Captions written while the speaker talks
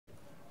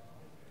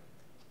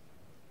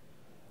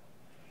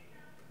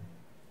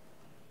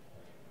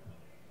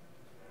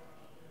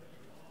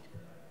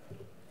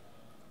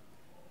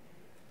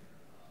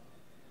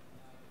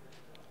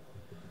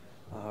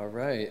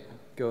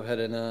go ahead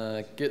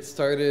and get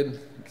started.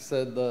 Like I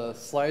said, the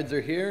slides are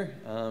here.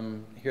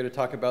 Here to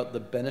talk about the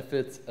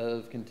benefits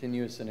of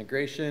continuous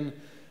integration.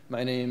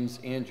 My name's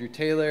Andrew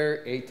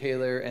Taylor, A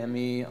Taylor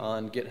ME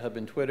on GitHub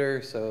and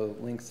Twitter. So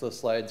links to the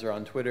slides are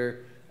on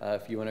Twitter.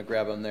 If you want to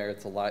grab them there,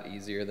 it's a lot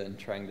easier than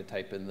trying to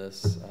type in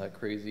this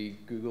crazy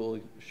Google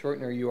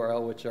shortener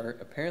URL, which are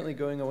apparently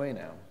going away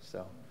now.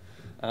 So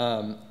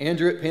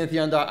Andrew at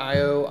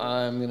pantheon.io.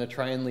 I'm going to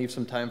try and leave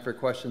some time for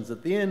questions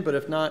at the end, but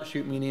if not,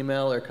 shoot me an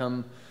email or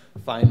come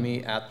find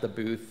me at the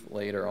booth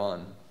later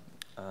on.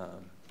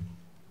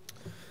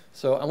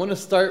 So I want to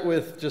start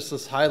with just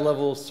this high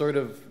level sort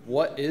of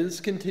what is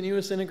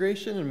continuous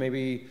integration and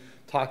maybe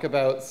talk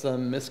about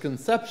some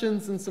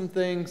misconceptions and some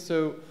things.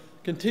 So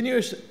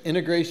continuous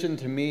integration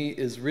to me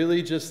is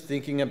really just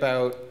thinking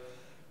about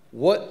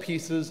what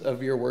pieces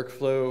of your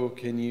workflow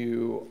can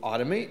you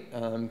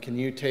automate? Can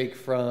you take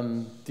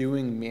from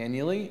doing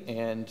manually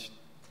and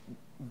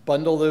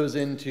bundle those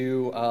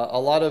into a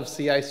lot of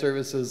CI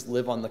services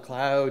live on the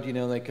cloud. You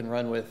know, they can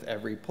run with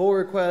every pull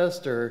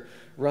request or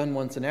run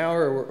once an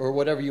hour or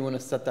whatever you want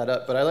to set that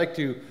up. But I like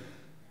to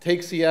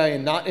take CI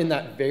and not in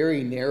that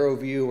very narrow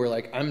view where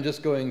like I'm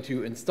just going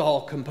to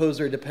install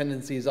composer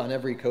dependencies on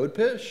every code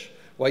push.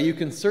 While you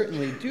can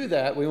certainly do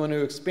that, we want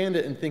to expand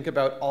it and think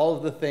about all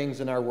of the things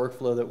in our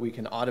workflow that we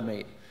can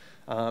automate.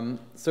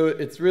 So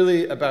it's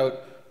really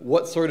about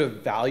what sort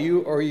of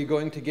value are you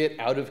going to get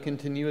out of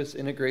continuous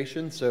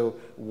integration? So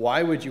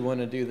why would you want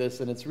to do this?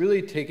 And it's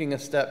really taking a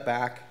step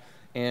back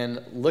and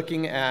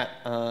looking at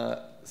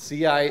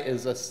CI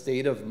as a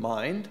state of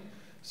mind.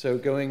 So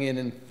going in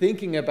and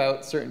thinking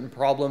about certain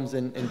problems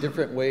in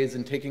different ways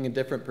and taking a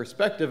different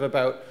perspective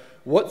about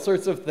what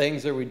sorts of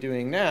things are we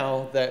doing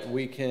now that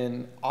we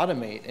can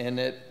automate. And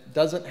it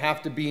doesn't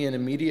have to be an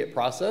immediate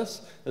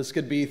process. This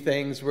could be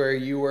things where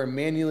you are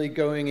manually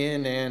going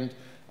in and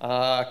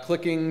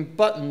clicking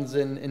buttons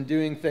and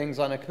doing things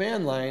on a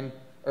command line,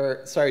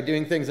 or sorry,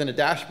 doing things in a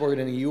dashboard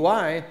in a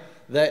UI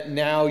that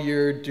now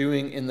you're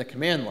doing in the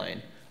command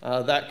line.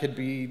 That could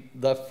be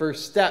the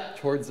first step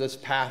towards this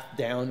path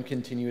down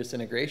continuous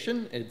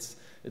integration.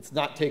 It's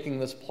not taking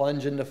this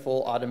plunge into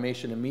full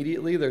automation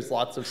immediately. There's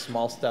lots of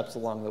small steps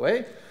along the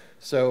way.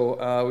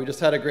 So we just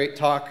had a great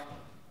talk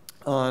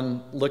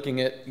on looking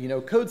at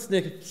code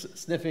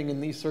sniffing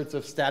and these sorts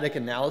of static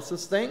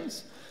analysis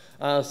things.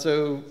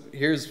 So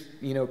here's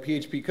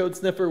PHP Code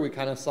Sniffer. We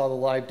kind of saw the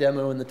live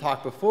demo in the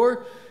talk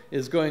before.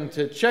 Is going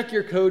to check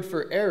your code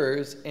for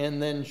errors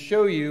and then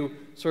show you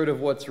sort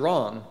of what's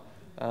wrong.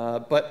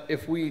 But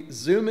if we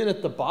zoom in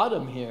at the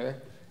bottom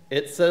here,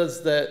 it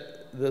says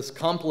that this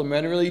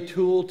complementary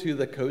tool to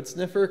the Code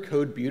Sniffer,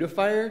 Code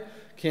Beautifier,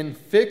 can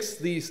fix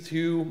these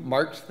two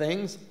marked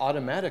things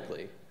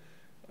automatically.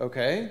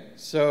 Okay,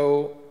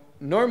 so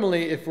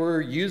normally if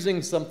we're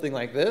using something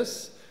like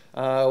this,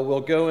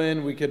 we'll go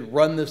in, we could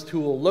run this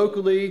tool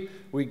locally,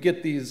 we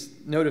get these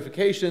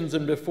notifications,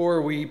 and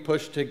before we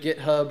push to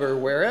GitHub or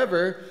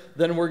wherever,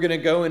 then we're gonna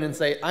go in and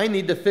say, I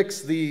need to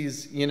fix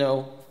these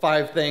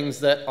 5 things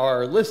that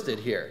are listed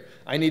here.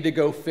 I need to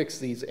go fix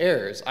these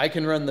errors. I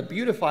can run the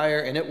beautifier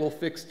and it will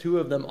fix 2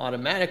 of them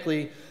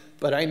automatically,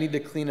 but I need to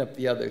clean up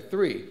the other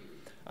 3.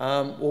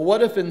 Well,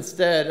 what if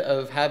instead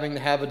of having to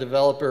have a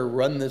developer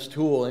run this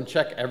tool and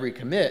check every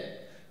commit,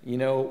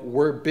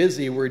 we're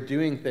busy, we're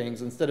doing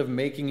things. Instead of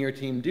making your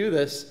team do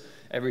this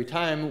every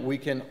time, we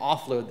can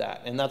offload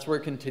that. And that's where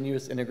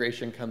continuous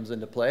integration comes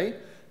into play.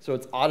 So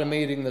it's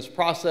automating this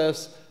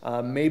process,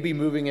 maybe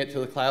moving it to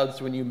the cloud.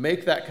 So when you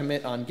make that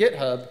commit on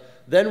GitHub,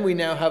 then we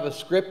now have a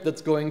script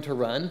that's going to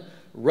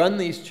run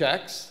these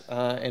checks,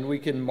 and we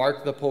can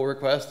mark the pull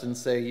request and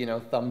say,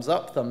 thumbs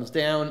up, thumbs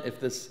down, if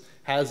this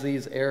has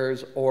these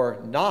errors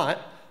or not.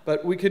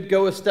 But we could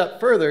go a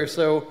step further.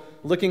 So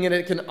looking at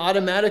it can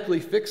automatically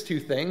fix 2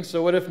 things.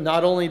 So what if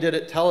not only did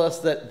it tell us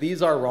that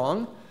these are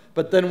wrong,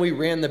 but then we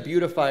ran the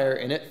beautifier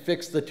and it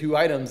fixed the 2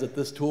 items that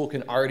this tool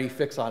can already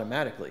fix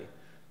automatically?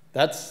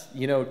 That's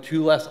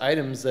 2 less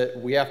items that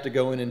we have to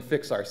go in and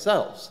fix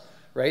ourselves,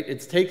 right?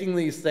 It's taking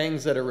these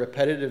things that are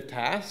repetitive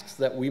tasks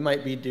that we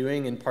might be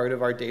doing in part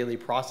of our daily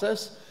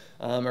process.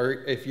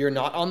 Or if you're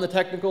not on the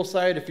technical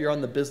side, if you're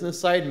on the business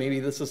side, maybe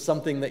this is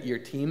something that your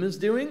team is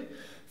doing.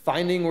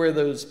 Finding where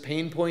those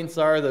pain points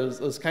are,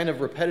 those kind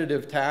of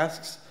repetitive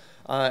tasks,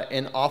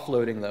 and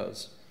offloading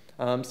those.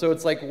 So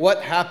it's like,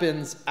 what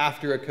happens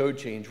after a code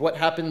change? What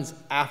happens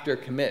after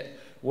commit?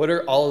 What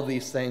are all of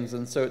these things?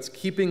 And so it's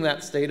keeping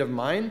that state of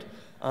mind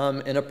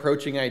and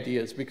approaching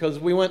ideas, because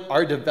we want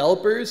our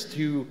developers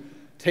to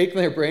take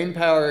their brain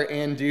power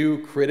and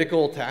do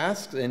critical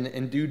tasks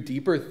and do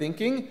deeper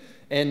thinking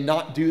and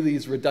not do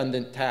these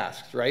redundant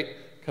tasks, right?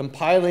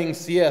 Compiling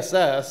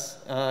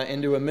CSS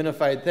into a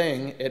minified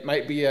thing, it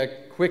might be a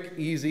quick,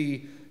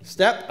 easy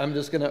step. I'm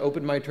just going to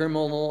open my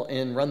terminal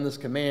and run this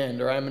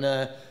command, or I'm going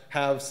to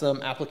have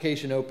some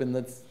application open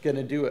that's going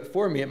to do it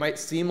for me. It might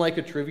seem like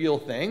a trivial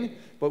thing,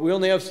 but we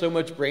only have so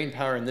much brain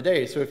power in the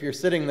day. So if you're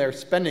sitting there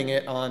spending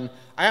it on,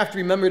 I have to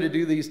remember to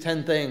do these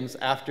 10 things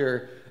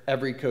after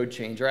every code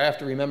change, or I have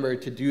to remember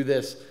to do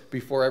this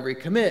before every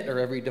commit or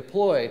every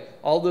deploy.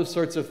 All those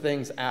sorts of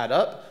things add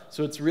up.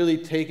 So it's really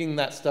taking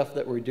that stuff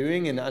that we're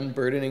doing and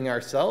unburdening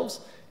ourselves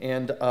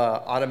and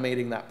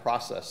automating that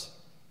process.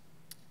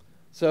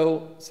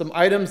 So some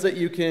items that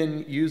you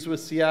can use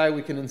with CI,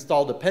 we can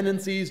install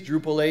dependencies.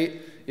 Drupal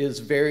 8 is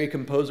very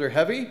Composer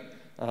heavy.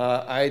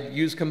 I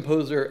use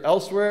Composer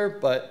elsewhere,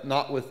 but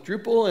not with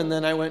Drupal. And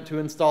then I went to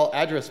install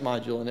address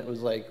module, and it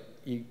was like,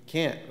 you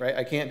can't, right?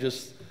 I can't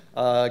just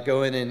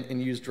go in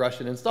and use Drush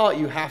and install it.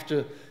 You have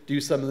to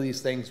do some of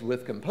these things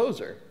with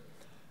Composer.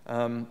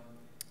 And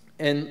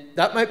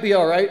that might be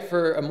all right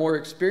for a more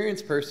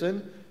experienced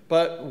person,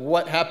 but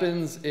what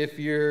happens if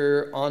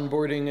you're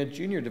onboarding a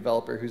junior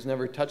developer who's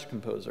never touched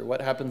Composer?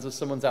 What happens if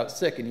someone's out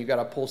sick and you got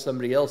to pull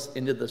somebody else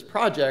into this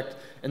project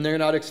and they're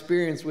not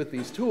experienced with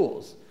these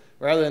tools?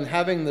 Rather than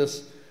having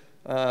this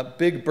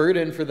big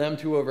burden for them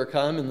to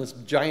overcome and this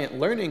giant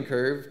learning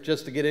curve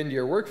just to get into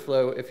your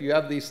workflow, if you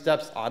have these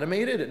steps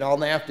automated and all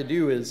they have to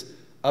do is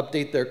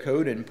update their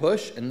code and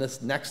push, and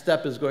this next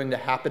step is going to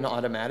happen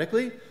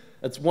automatically,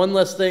 it's one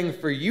less thing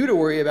for you to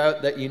worry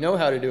about that you know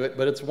how to do it,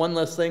 but it's one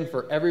less thing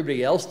for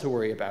everybody else to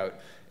worry about.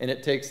 And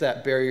it takes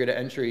that barrier to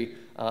entry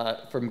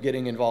from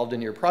getting involved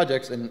in your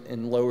projects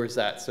and lowers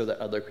that so that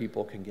other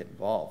people can get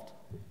involved.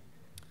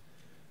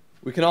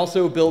 We can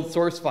also build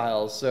source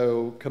files,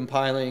 so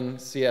compiling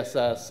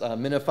CSS,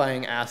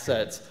 minifying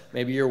assets.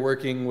 Maybe you're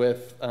working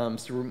with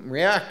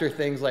React or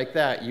things like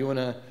that. You want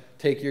to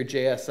take your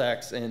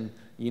JSX and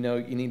you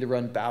need to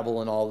run Babel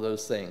and all of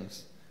those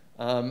things.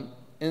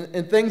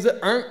 And things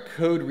that aren't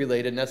code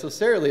related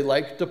necessarily,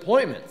 like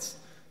deployments.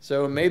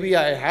 So maybe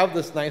I have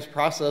this nice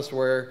process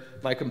where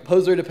my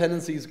Composer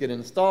dependencies get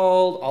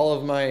installed, all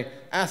of my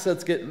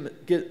assets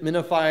get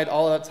minified,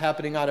 all that's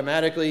happening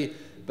automatically,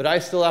 but I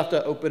still have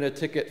to open a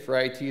ticket for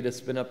IT to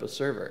spin up a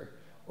server.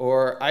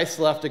 Or I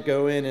still have to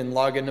go in and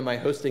log into my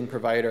hosting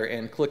provider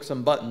and click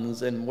some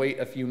buttons and wait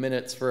a few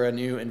minutes for a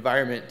new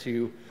environment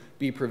to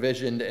be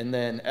provisioned and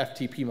then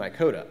FTP my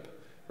code up,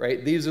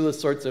 right? These are the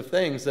sorts of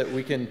things that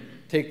we can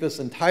take this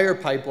entire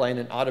pipeline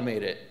and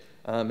automate it.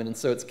 And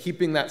so it's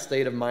keeping that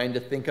state of mind to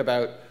think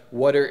about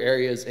what are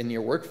areas in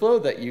your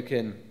workflow that you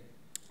can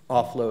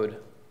offload.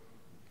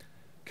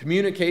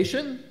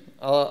 Communication,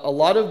 a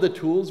lot of the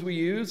tools we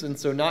use, and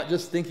so not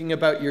just thinking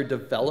about your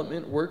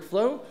development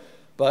workflow,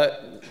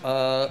 but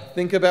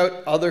think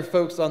about other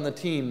folks on the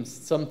team,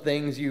 some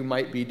things you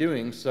might be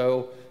doing.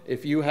 So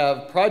if you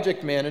have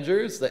project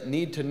managers that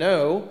need to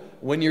know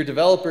when your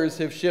developers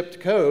have shipped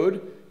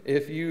code,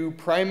 if you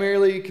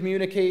primarily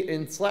communicate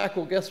in Slack,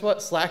 well, guess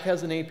what? Slack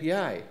has an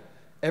API.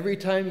 Every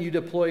time you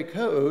deploy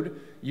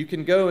code, you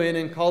can go in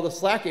and call the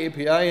Slack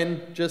API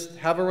and just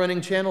have a running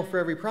channel for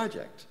every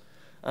project.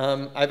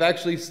 I've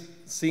actually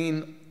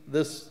seen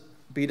this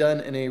be done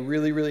in a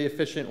really, really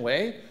efficient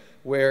way,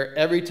 where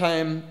every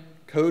time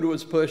code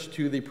was pushed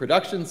to the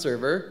production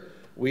server,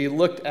 we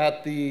looked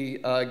at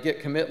the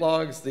git commit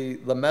logs, the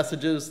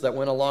messages that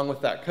went along with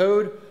that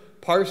code,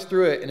 parse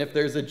through it, and if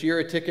there's a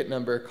Jira ticket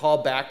number, call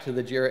back to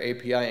the Jira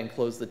API and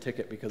close the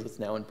ticket because it's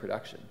now in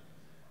production,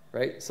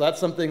 right? So that's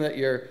something that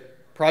your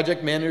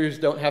project managers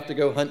don't have to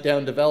go hunt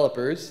down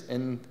developers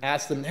and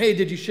ask them, hey,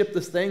 did you ship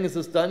this thing? Is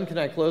this done? Can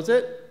I close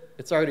it?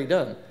 It's already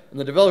done. And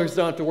the developers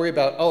don't have to worry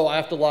about, oh, I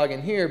have to log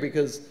in here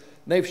because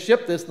they've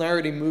shipped this and they're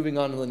already moving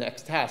on to the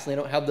next task. They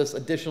don't have this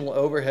additional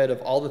overhead of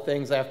all the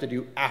things I have to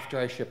do after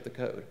I ship the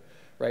code,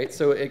 right?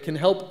 So it can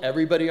help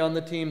everybody on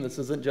the team. This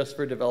isn't just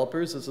for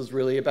developers. This is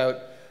really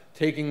about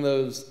taking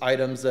those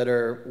items that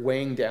are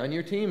weighing down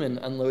your team and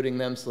unloading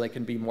them so they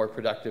can be more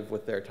productive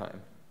with their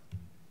time.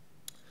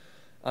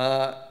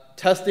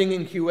 Testing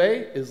in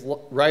QA is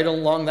right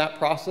along that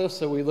process.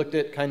 So we looked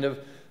at kind of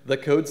the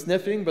code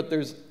sniffing, but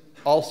there's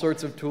all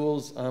sorts of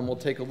tools we'll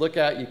take a look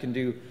at. You can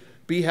do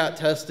BHAT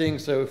testing.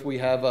 So if we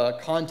have a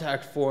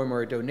contact form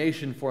or a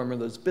donation form or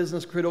those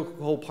business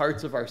critical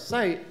parts of our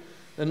site,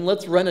 then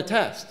let's run a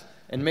test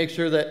and make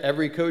sure that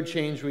every code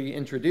change we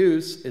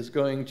introduce is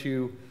going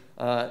to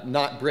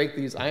not break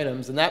these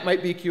items. And that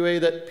might be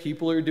QA that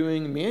people are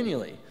doing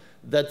manually.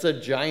 That's a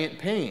giant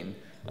pain.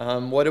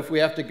 What if we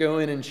have to go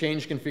in and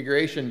change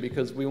configuration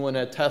because we want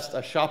to test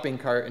a shopping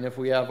cart, and if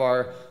we have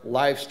our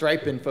live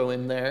Stripe info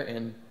in there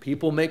and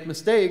people make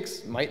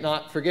mistakes, might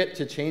not forget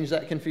to change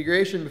that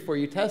configuration before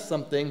you test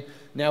something,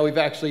 now we've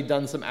actually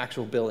done some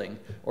actual billing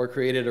or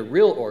created a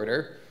real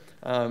order.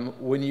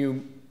 When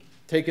you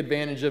take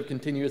advantage of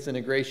continuous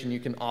integration, you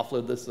can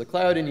offload this to the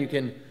cloud and you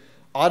can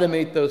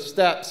automate those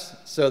steps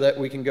so that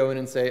we can go in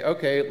and say,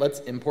 okay, let's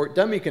import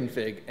dummy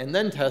config and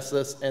then test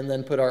this and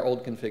then put our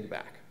old config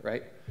back,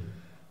 right?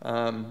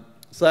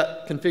 So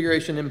that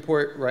configuration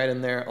import right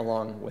in there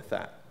along with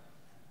that.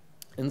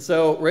 And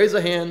so raise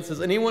a hand,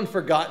 has anyone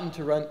forgotten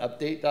to run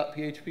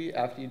update.php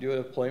after you do a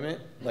deployment,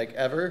 like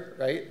ever,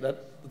 right?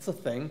 That's a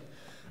thing.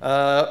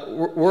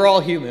 We're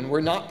all human,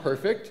 we're not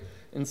perfect.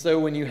 And so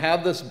when you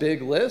have this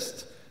big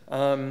list,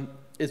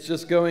 it's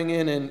just going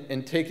in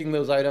and taking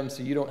those items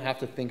so you don't have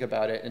to think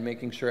about it and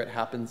making sure it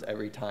happens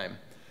every time.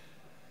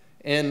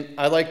 And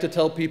I like to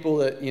tell people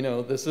that,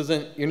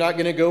 you're not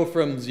going to go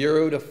from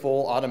 0 to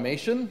full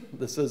automation.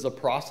 This is a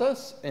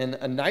process. And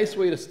a nice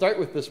way to start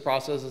with this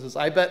process is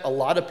I bet a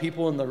lot of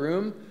people in the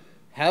room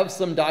have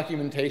some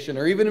documentation,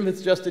 or even if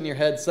it's just in your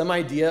head, some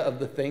idea of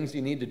the things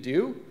you need to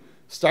do.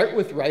 Start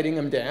with writing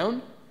them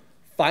down.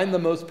 Find the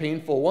most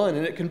painful one.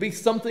 And it can be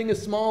something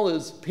as small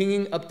as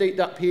pinging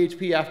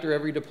update.php after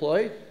every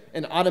deploy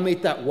and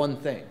automate that one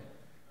thing.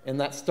 And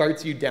that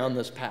starts you down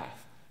this path.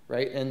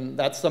 Right? And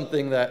that's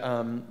something that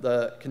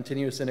the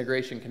continuous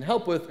integration can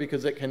help with,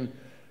 because it can,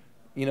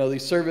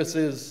 these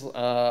services,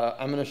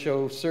 I'm going to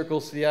show Circle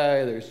CI,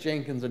 there's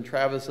Jenkins and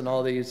Travis and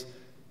all these.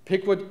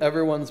 Pick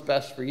whatever one's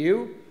best for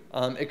you.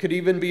 It could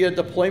even be a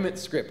deployment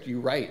script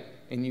you write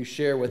and you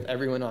share with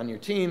everyone on your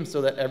team,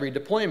 so that every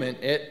deployment,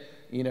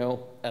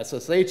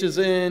 SSHs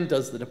in,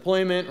 does the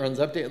deployment, runs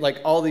update, like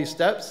all these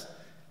steps.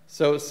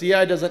 So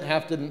CI doesn't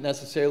have to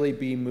necessarily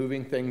be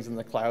moving things in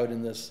the cloud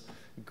in this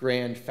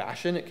grand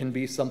fashion. It can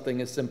be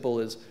something as simple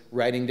as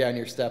writing down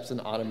your steps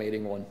and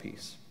automating one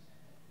piece.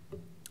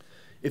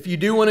 If you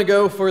do want to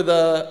go for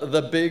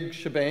the big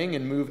shebang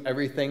and move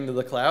everything to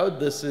the cloud,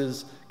 this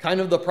is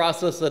kind of the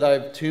process that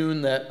I've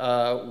tuned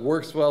that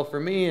works well for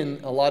me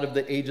and a lot of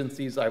the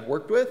agencies I've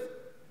worked with.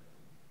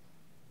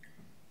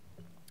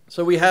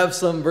 So we have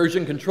some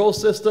version control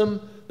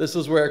system. This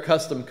is where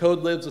custom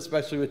code lives,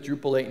 especially with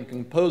Drupal 8 and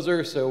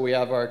Composer. So we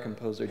have our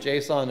Composer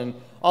JSON, and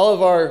all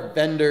of our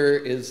vendor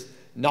is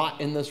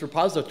not in this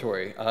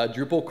repository.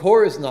 Drupal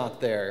core is not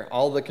there.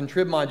 All the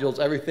contrib modules,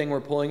 everything we're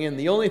pulling in.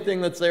 The only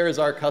thing that's there is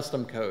our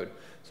custom code.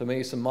 So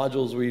maybe some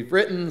modules we've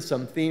written,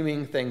 some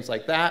theming, things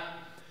like that.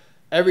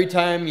 Every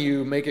time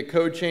you make a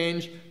code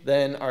change,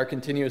 then our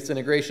continuous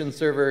integration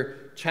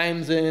server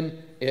chimes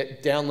in.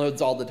 It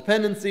downloads all the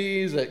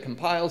dependencies, it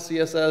compiles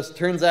CSS,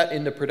 turns that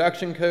into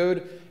production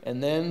code,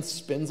 and then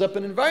spins up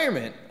an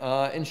environment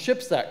and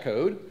ships that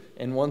code.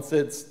 And once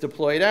it's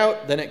deployed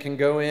out, then it can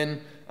go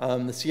in.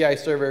 The CI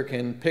server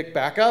can pick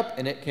back up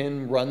and it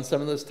can run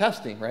some of this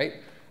testing, right?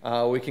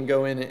 We can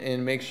go in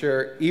and make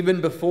sure,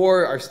 even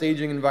before our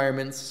staging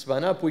environments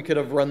spun up, we could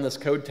have run this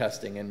code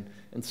testing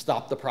and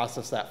stop the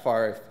process that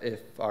far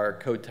if our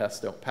code tests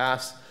don't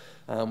pass.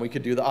 We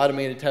could do the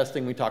automated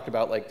testing. We talked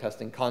about like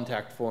testing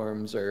contact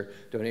forms or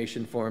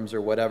donation forms or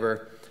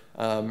whatever.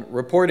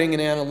 Reporting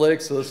and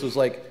analytics, so this was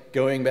like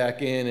going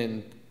back in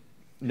and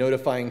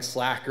notifying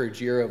Slack or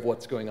Jira of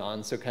what's going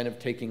on, so kind of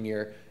taking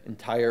your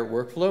entire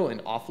workflow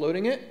and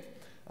offloading it.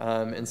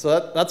 And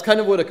so that's kind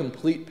of what a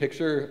complete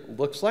picture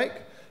looks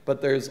like,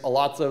 but there's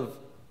lots of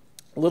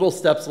little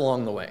steps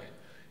along the way.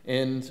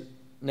 And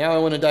now I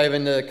want to dive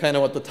into kind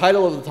of what the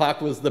title of the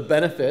talk was, the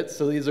benefits.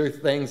 So these are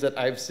things that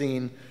I've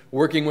seen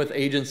working with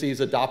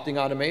agencies adopting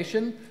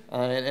automation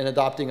and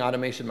adopting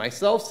automation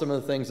myself, some of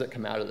the things that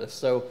come out of this.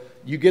 So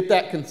you get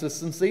that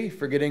consistency.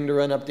 Forgetting to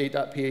run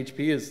update.php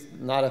is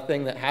not a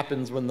thing that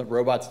happens when the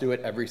robots do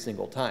it every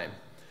single time.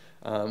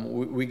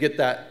 We get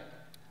that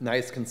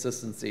nice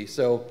consistency.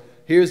 So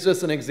here's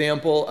just an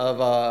example of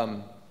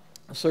a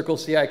Circle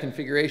CI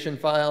configuration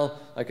file.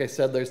 Like I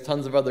said, there's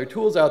tons of other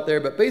tools out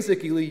there, but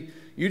basically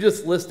you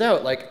just list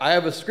out, like, I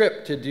have a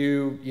script to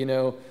do,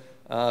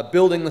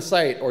 building the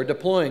site or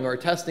deploying or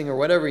testing or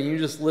whatever. You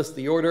just list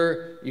the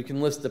order. You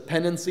can list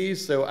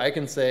dependencies. So I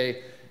can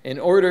say, in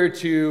order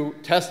to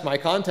test my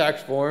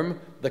contact form,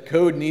 the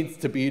code needs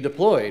to be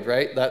deployed,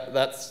 right?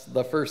 That's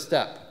the first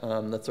step.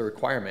 That's a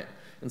requirement.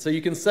 And so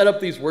you can set up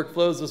these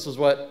workflows. This is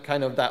what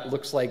kind of that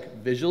looks like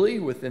visually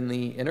within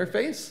the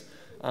interface.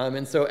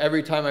 And so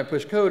every time I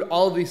push code,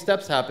 all of these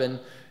steps happen.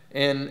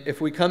 And if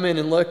we come in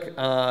and look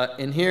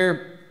in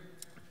here,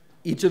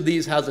 each of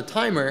these has a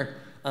timer.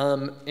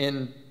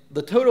 And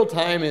the total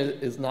time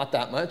is not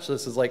that much.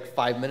 This is like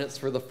 5 minutes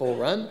for the full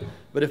run.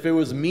 But if it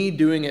was me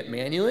doing it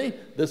manually,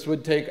 this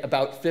would take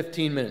about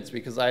 15 minutes,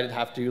 because I'd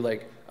have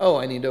to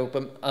I need to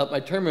open up my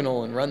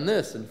terminal and run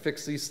this and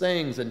fix these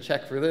things and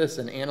check for this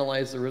and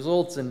analyze the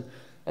results. And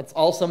that's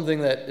all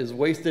something that is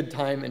wasted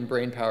time and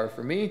brain power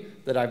for me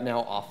that I've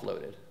now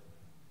offloaded.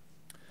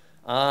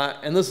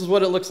 And this is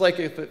what it looks like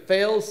if it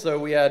fails. So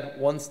we had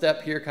one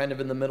step here kind of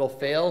in the middle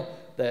fail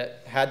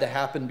that had to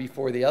happen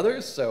before the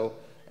others. So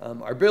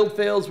our build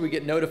fails, we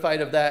get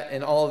notified of that,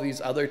 and all of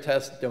these other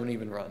tests don't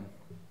even run.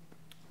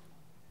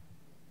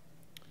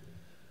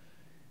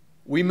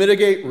 We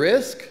mitigate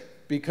risk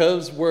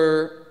because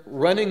we're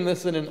running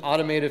this in an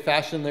automated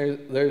fashion.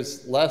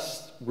 There's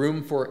less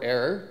room for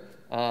error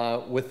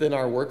within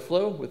our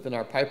workflow, within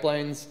our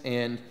pipelines,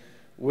 and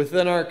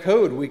within our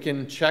code. We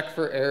can check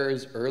for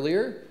errors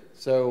earlier.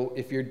 So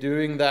if you're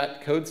doing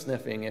that code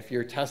sniffing, if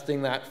you're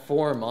testing that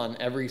form on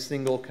every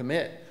single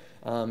commit,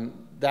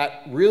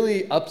 that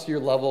really ups your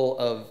level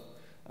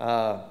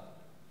of,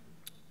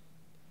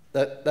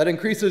 that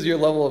increases your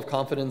level of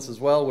confidence as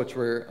well, which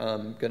we're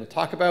going to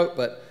talk about.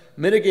 But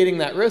mitigating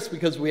that risk,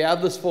 because we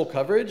have this full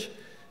coverage,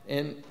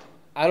 and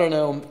I don't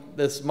know,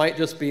 this might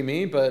just be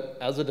me, but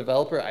as a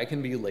developer, I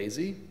can be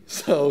lazy.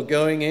 So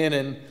going in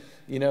and,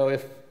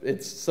 if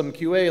it's some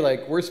QA,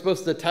 like we're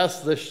supposed to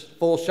test the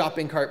full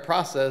shopping cart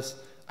process,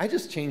 I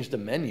just changed a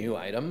menu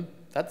item.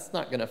 that's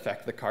not going to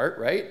affect the cart,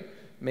 right?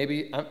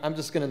 Maybe I'm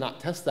just going to not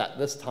test that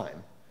this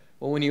time.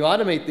 Well, when you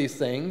automate these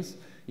things,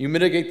 you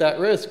mitigate that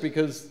risk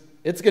because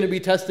it's going to be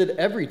tested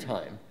every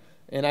time,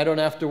 and I don't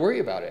have to worry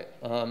about it.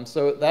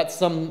 So that's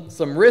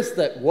some risk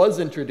that was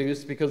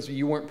introduced because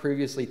you weren't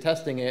previously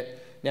testing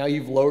it. Now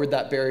you've lowered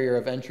that barrier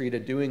of entry to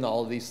doing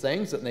all of these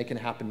things, and they can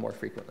happen more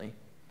frequently.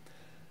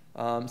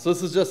 So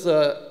this is just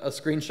a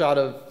screenshot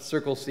of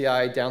Circle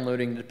CI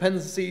downloading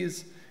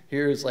dependencies.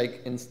 Here's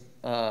like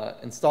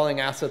installing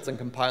assets and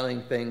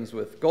compiling things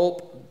with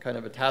Gulp, kind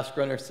of a task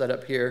runner set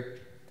up here.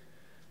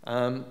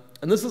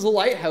 And this is a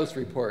Lighthouse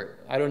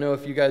report. I don't know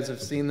if you guys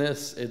have seen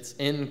this. It's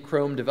in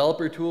Chrome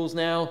Developer Tools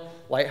now.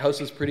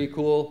 Lighthouse is pretty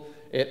cool.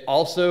 It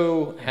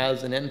also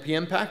has an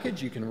NPM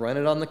package. You can run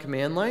it on the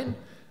command line.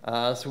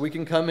 So we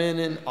can come in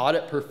and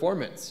audit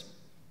performance.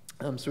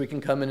 So we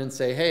can come in and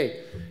say,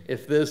 hey,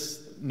 if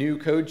this new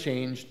code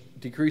change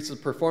decreases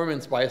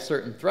performance by a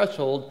certain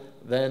threshold,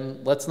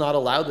 then let's not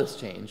allow this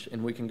change.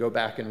 And we can go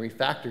back and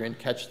refactor and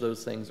catch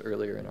those things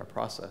earlier in our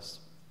process.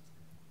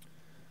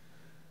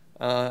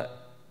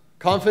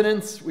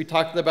 Confidence, we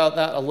talked about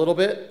that a little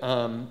bit.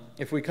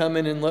 If we come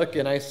in and look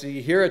and I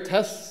see here a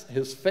test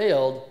has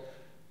failed,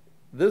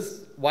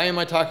 why am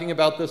I talking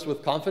about this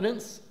with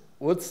confidence?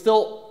 Well, it's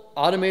still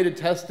automated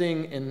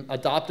testing and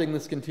adopting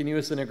this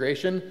continuous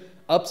integration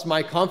ups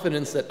my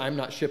confidence that I'm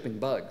not shipping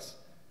bugs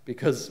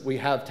because we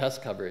have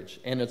test coverage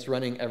and it's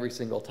running every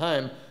single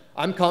time.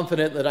 I'm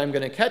confident that I'm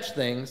going to catch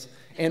things,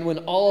 and when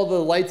all the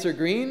lights are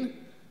green,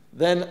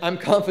 then I'm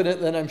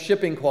confident that I'm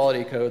shipping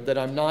quality code, that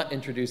I'm not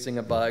introducing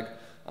a bug.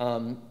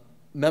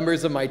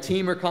 Members of my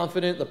team are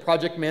confident. The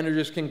project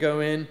managers can go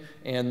in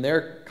and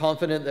they're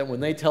confident that when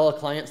they tell a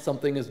client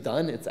something is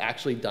done, it's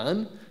actually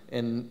done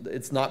and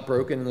it's not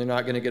broken and they're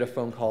not going to get a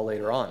phone call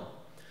later on.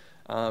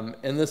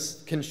 And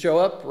this can show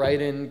up right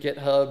in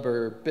GitHub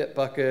or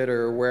Bitbucket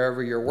or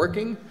wherever you're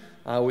working.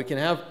 We can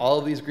have all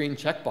of these green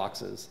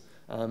checkboxes.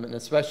 And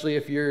especially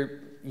if you're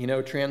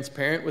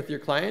transparent with your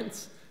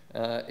clients,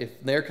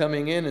 if they're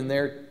coming in and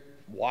they're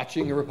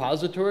watching a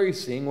repository,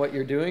 seeing what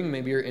you're doing,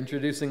 maybe you're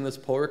introducing this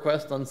pull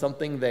request on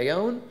something they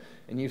own,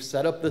 and you've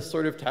set up this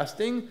sort of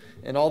testing,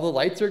 and all the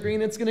lights are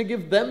green, it's going to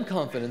give them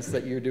confidence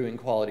that you're doing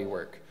quality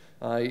work.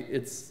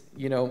 It's,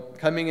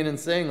 coming in and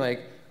saying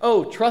like,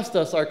 oh, trust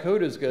us, our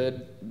code is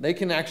good. They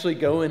can actually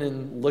go in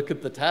and look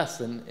at the tests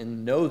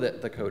and know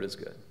that the code is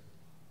good.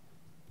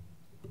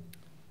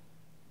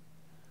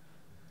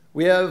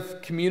 We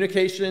have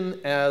communication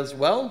as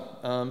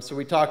well. So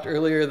we talked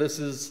earlier, this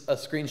is a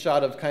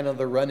screenshot of kind of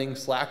the running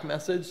Slack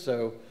message.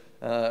 So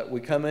we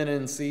come in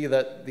and see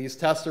that these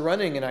tests are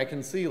running, and I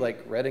can see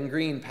like red and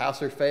green,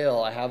 pass or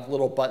fail. I have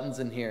little buttons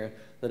in here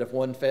that if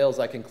one fails,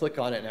 I can click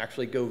on it and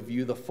actually go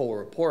view the full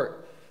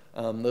report,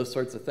 those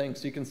sorts of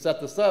things. So you can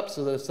set this up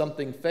so that if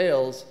something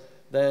fails,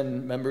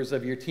 then members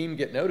of your team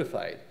get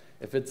notified.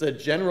 If it's a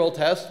general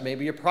test,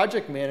 maybe a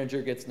project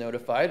manager gets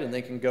notified and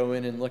they can go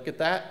in and look at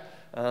that.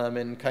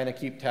 And kind of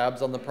keep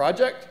tabs on the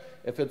project.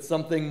 If it's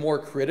something more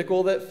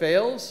critical that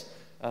fails,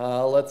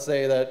 let's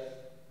say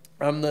that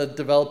I'm the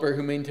developer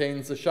who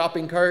maintains the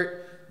shopping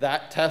cart,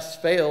 that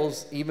test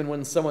fails even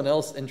when someone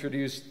else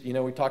introduced,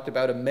 we talked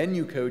about a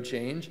menu code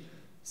change.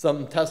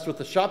 Some test with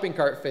the shopping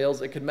cart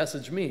fails, it could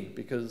message me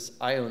because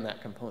I own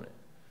that component,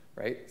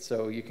 right?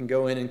 So you can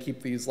go in and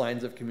keep these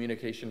lines of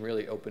communication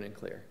really open and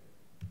clear.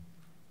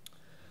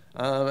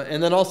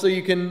 And then also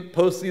you can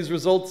post these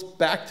results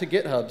back to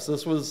GitHub. So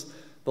this was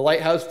the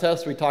Lighthouse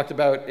test. We talked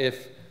about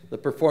if the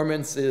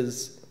performance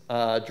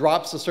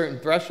drops a certain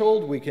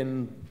threshold, we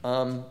can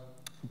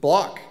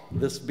block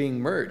this being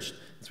merged.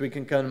 So we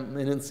can come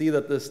in and see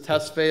that this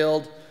test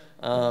failed.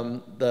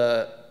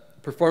 The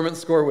performance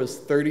score was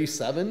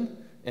 37,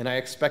 and I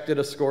expected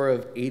a score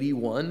of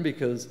 81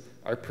 because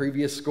our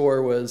previous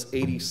score was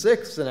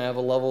 86, and I have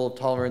a level of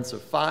tolerance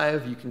of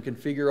 5. You can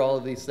configure all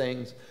of these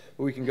things,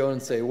 but we can go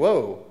and say,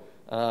 whoa,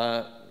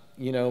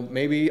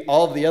 maybe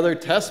all of the other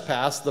tests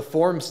passed, the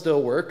forms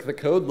still work, the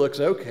code looks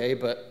okay,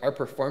 but our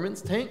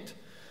performance tanked.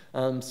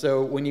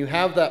 So when you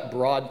have that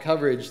broad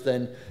coverage,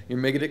 then you're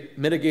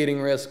mitigating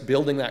risk,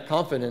 building that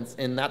confidence,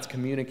 and that's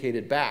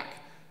communicated back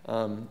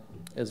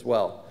as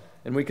well.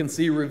 And we can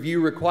see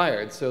review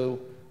required. So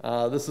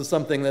this is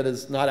something that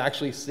is not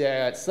actually CI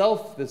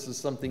itself. This is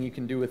something you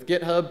can do with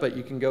GitHub, but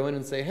you can go in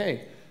and say,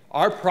 hey,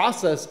 our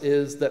process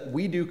is that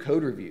we do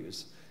code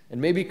reviews. And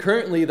maybe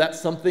currently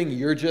that's something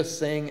you're just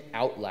saying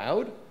out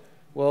loud.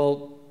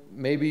 Well,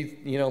 maybe,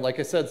 like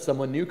I said,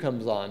 someone new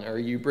comes on, or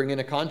you bring in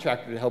a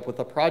contractor to help with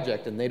a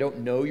project and they don't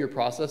know your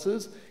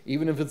processes.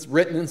 Even if it's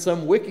written in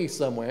some wiki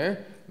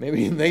somewhere,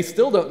 maybe they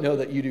still don't know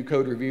that you do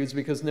code reviews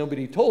because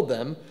nobody told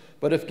them.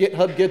 But if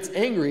GitHub gets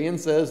angry and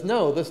says,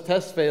 no, this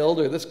test failed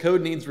or this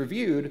code needs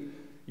reviewed,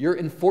 you're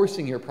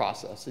enforcing your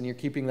process and you're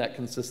keeping that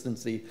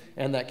consistency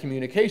and that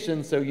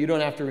communication, so you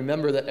don't have to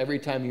remember that every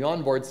time you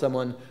onboard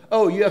someone,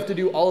 oh, you have to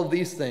do all of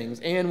these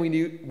things, and we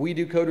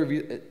do code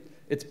review.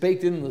 It's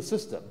baked into the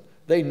system.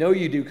 They know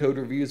you do code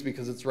reviews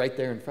because it's right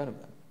there in front of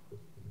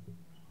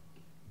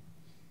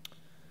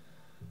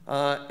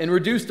And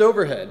reduced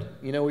overhead.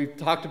 You know, we've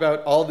talked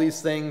about all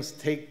these things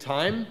take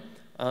time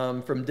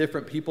from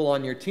different people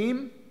on your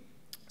team.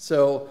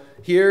 So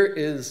here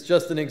is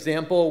just an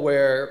example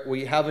where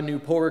we have a new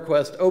pull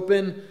request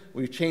open.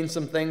 We've changed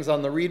some things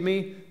on the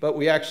README, but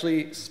we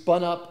actually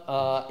spun up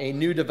a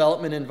new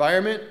development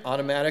environment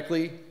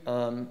automatically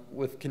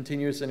with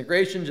continuous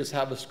integration. Just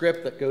have a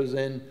script that goes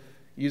in,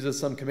 uses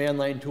some command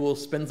line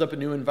tools, spins up a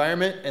new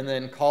environment, and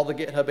then call the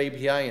GitHub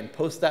API and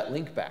post that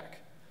link back.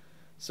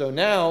 So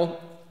now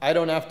I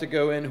don't have to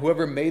go in,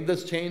 whoever made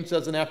this change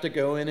doesn't have to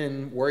go in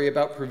and worry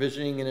about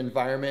provisioning an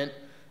environment.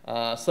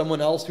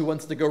 Someone else who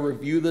wants to go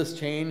review this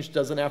change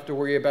doesn't have to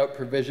worry about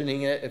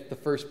provisioning it if the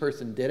first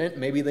person didn't.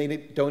 Maybe they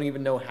don't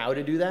even know how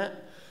to do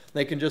that.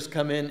 They can just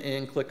come in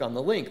and click on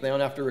the link. They don't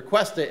have to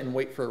request it and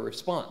wait for a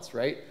response,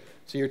 right?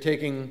 So you're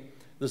taking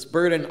this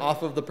burden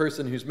off of the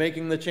person who's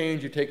making the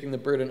change. You're taking the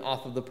burden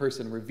off of the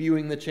person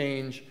reviewing the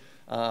change,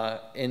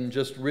 and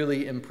just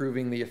really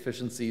improving the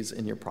efficiencies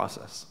in your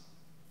process.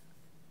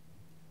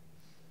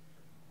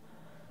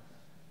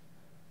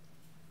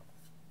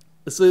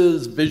 This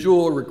is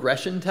visual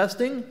regression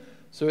testing,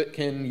 so it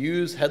can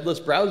use headless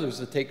browsers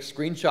to take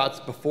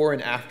screenshots before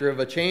and after of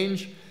a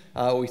change.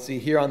 We see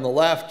here on the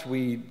left,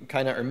 we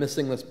kind of are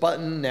missing this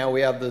button. Now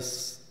we have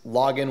this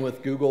login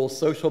with Google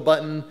social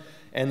button,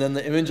 and then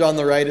the image on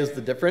the right is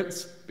the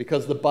difference.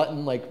 Because the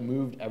button like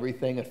moved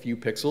everything a few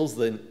pixels,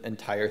 the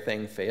entire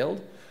thing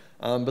failed.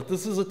 But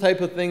this is a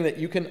type of thing that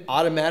you can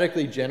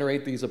automatically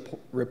generate these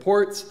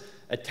reports,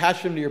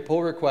 attach them to your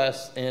pull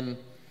requests, and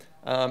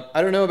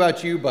I don't know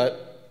about you,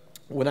 but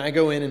when I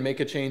go in and make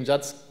a change,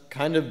 that's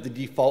kind of the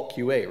default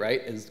QA, right?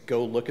 Is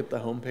go look at the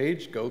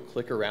homepage, go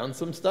click around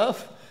some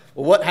stuff.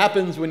 Well, what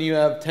happens when you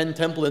have 10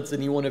 templates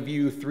and you want to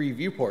view 3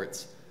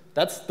 viewports?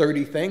 That's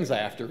 30 things I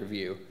have to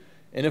review.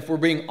 And if we're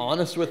being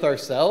honest with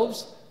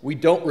ourselves, we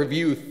don't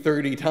review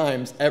 30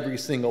 times every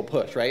single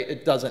push, right?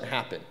 It doesn't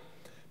happen.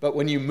 But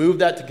when you move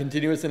that to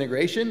continuous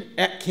integration,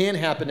 it can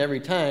happen every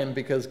time,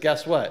 because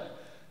guess what?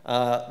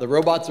 The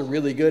robots are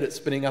really good at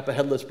spinning up a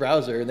headless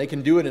browser, and they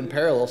can do it in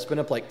parallel, spin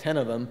up like 10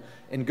 of them,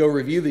 and go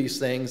review these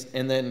things.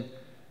 And then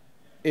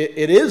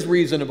it is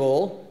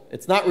reasonable.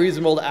 It's not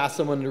reasonable to ask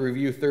someone to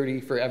review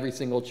 30 for every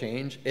single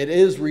change. It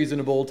is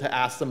reasonable to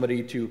ask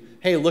somebody to,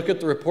 hey, look at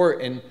the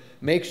report and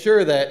make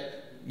sure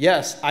that,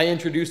 yes, I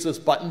introduced this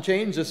button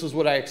change. This is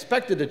what I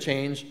expected to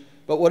change.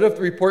 But what if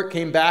the report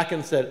came back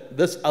and said,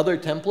 this other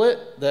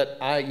template that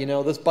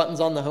this button's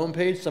on the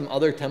homepage, some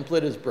other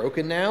template is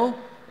broken now?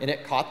 And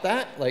it caught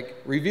that? Like,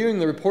 reviewing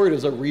the report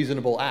is a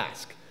reasonable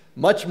ask.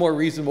 Much more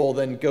reasonable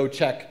than go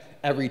check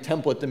every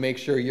template to make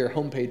sure your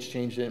homepage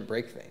change didn't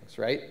break things,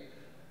 right?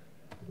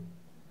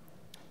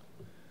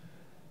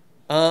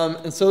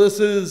 And so this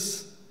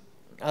is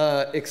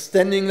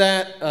extending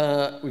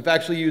that. We've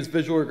actually used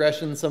visual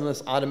regression, some of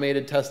this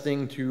automated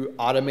testing, to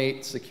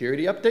automate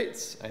security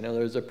updates. I know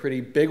there's a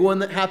pretty big one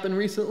that happened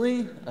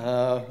recently.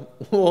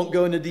 Won't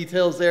go into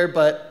details there,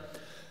 but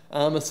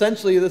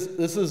essentially,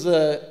 this is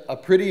a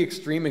pretty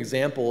extreme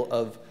example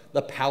of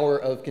the power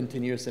of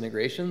continuous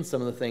integration,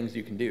 some of the things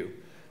you can do.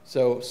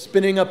 So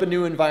spinning up a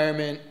new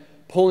environment,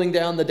 pulling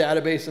down the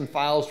database and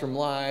files from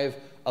live,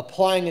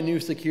 applying a new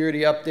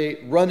security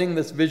update, running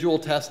this visual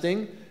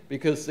testing,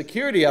 because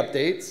security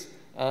updates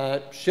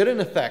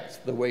shouldn't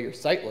affect the way your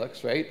site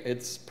looks, right?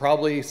 It's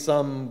probably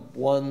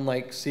one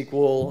like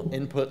SQL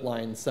input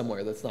line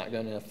somewhere that's not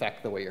going to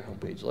affect the way your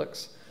homepage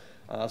looks.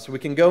 So we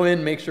can go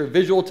in, make sure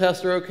visual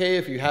tests are okay.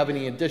 If you have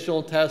any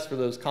additional tests for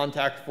those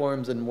contact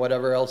forms and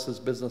whatever else is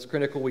business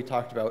critical we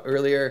talked about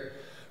earlier,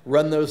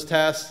 run those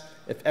tests.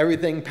 If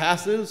everything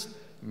passes,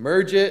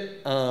 merge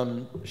it,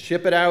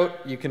 ship it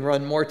out. You can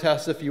run more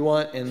tests if you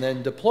want, and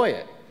then deploy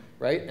it,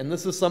 right? And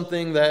this is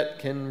something that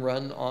can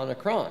run on a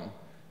cron.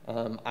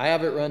 I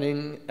have it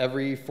running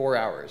every 4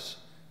 hours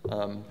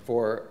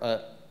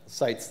for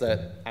sites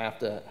that I have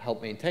to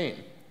help maintain.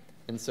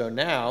 And so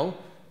now,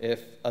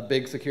 if a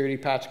big security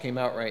patch came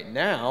out right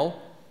now,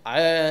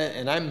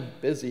 and I'm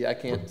busy, I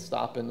can't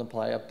stop and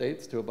apply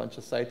updates to a bunch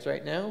of sites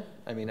right now.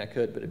 I mean, I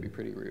could, but it'd be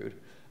pretty rude.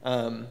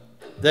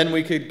 Then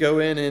we could go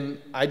in, and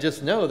I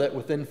just know that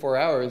within 4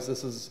 hours,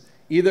 this is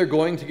either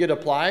going to get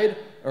applied,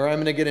 or I'm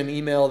going to get an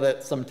email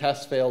that some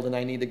tests failed and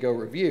I need to go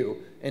review.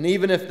 And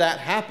even if that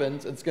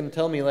happens, it's going to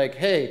tell me like,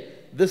 hey,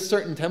 this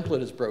certain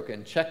template is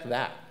broken, check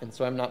that. And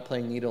so I'm not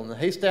playing needle in the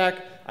haystack.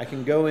 I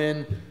can go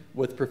in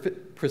with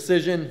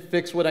precision,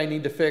 fix what I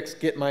need to fix,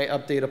 get my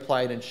update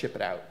applied, and ship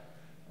it out.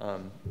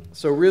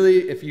 So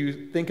really, if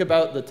you think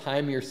about the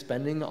time you're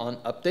spending on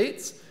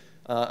updates,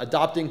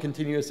 adopting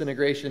continuous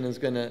integration is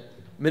going to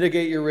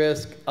mitigate your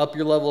risk, up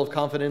your level of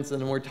confidence,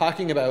 and when we're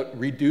talking about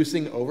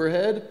reducing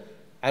overhead,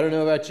 I don't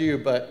know about you,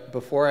 but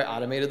before I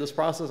automated this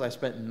process, I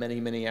spent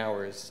many, many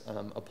hours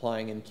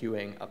applying and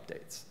queuing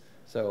updates.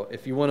 So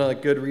if you want a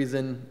good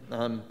reason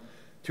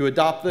to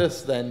adopt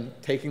this, then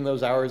taking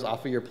those hours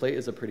off of your plate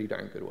is a pretty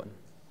darn good one.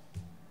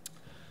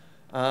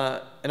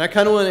 And I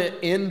kind of want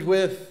to end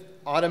with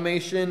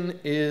automation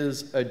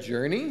is a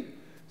journey.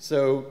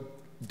 So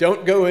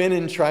don't go in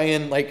and try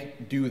and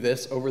like do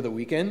this over the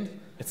weekend.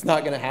 It's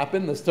not going to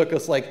happen. This took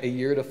us like a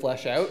year to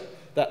flesh out.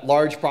 That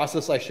large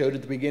process I showed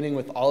at the beginning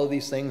with all of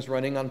these things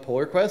running on pull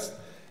request,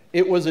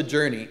 it was a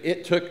journey.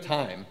 It took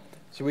time.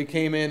 So we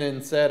came in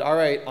and said, all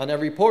right, on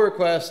every pull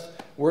request,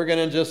 we're going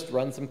to just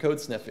run some code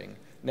sniffing.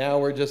 Now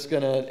we're just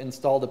going to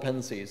install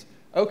dependencies.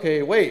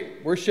 Okay, wait,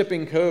 we're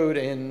shipping code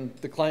and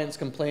the client's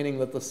complaining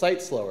that the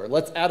site's slower.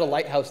 Let's add a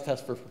lighthouse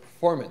test for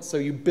performance. So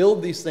you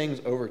build these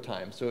things over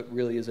time. So it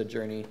really is a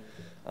journey.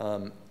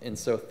 And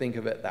so think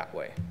of it that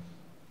way.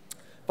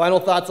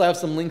 Final thoughts, I have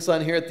some links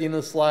on here at the end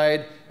of the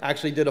slide. I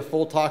actually did a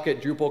full talk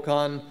at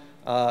DrupalCon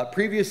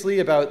previously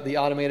about the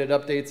automated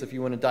updates if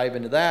you want to dive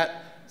into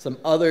that. Some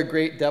other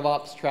great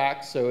DevOps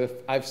tracks. So if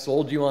I've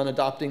sold you on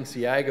adopting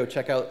CI, go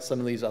check out some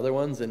of these other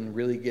ones and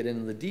really get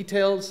into the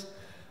details.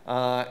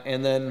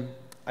 And then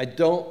I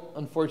don't,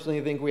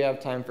 unfortunately, think we have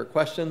time for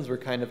questions. We're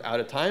kind of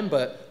out of time,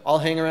 but I'll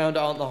hang around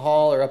out in the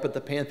hall or up at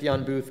the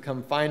Pantheon booth.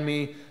 Come find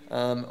me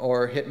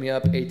or hit me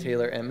up,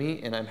 @taylorme,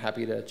 and I'm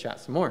happy to chat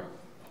some more.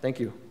 Thank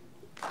you.